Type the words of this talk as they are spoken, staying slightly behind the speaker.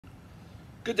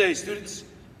Good day, students.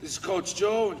 This is Coach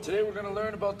Joe, and today we're going to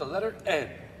learn about the letter N.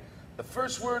 The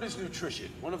first word is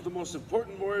nutrition, one of the most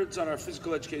important words on our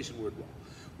physical education word wall.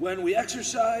 When we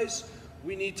exercise,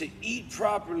 we need to eat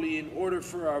properly in order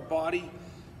for our body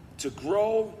to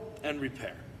grow and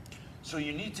repair. So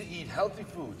you need to eat healthy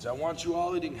foods. I want you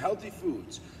all eating healthy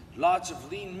foods. Lots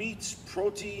of lean meats,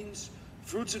 proteins,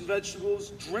 fruits and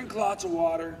vegetables. Drink lots of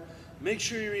water. Make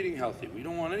sure you're eating healthy. We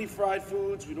don't want any fried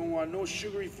foods. We don't want no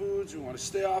sugary foods. We want to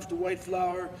stay off the white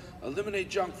flour, eliminate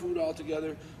junk food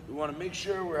altogether. We want to make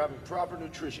sure we're having proper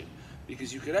nutrition,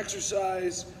 because you can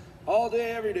exercise all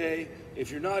day, every day. If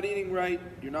you're not eating right,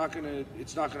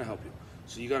 it's not gonna help you.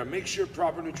 So you gotta make sure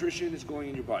proper nutrition is going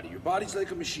in your body. Your body's like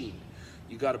a machine.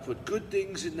 You gotta put good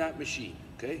things in that machine,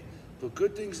 okay? Put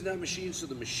good things in that machine so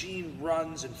the machine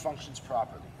runs and functions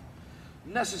properly.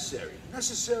 Necessary.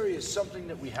 Necessary is something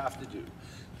that we have to do.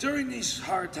 During these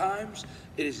hard times,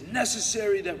 it is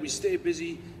necessary that we stay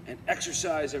busy and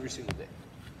exercise every single day.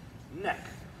 Neck.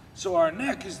 So our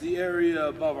neck is the area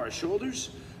above our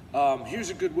shoulders. Here's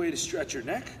a good way to stretch your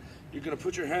neck. You're going to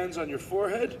put your hands on your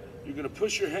forehead. You're going to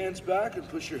push your hands back and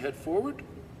push your head forward.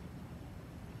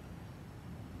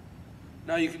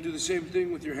 Now you can do the same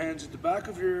thing with your hands at the back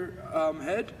of your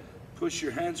head. Push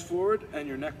your hands forward and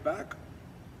your neck back.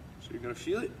 So you're going to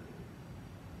feel it.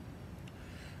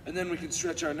 And then we can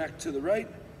stretch our neck to the right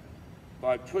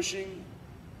by pushing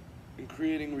and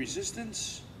creating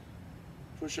resistance.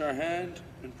 Push our hand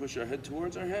and push our head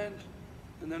towards our hand.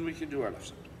 And then we can do our left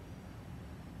side.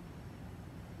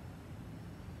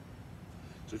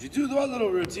 So if you do that little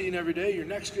routine every day, your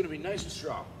neck's going to be nice and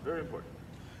strong. Very important.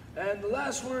 And the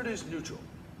last word is neutral.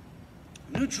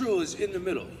 Neutral is in the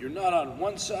middle. You're not on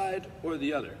one side or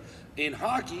the other. In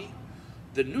hockey,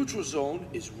 the neutral zone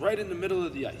is right in the middle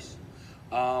of the ice.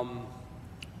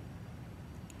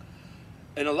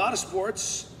 In a lot of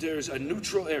sports, there's a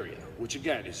neutral area, which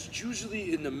again is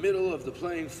usually in the middle of the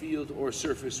playing field or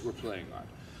surface we're playing on.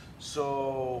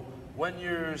 So when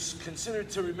you're considered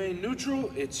to remain neutral,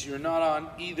 you're not on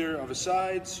either of the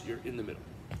sides, you're in the middle.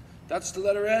 That's the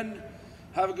letter N.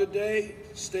 Have a good day,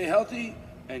 stay healthy,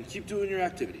 and keep doing your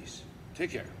activities.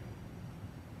 Take care.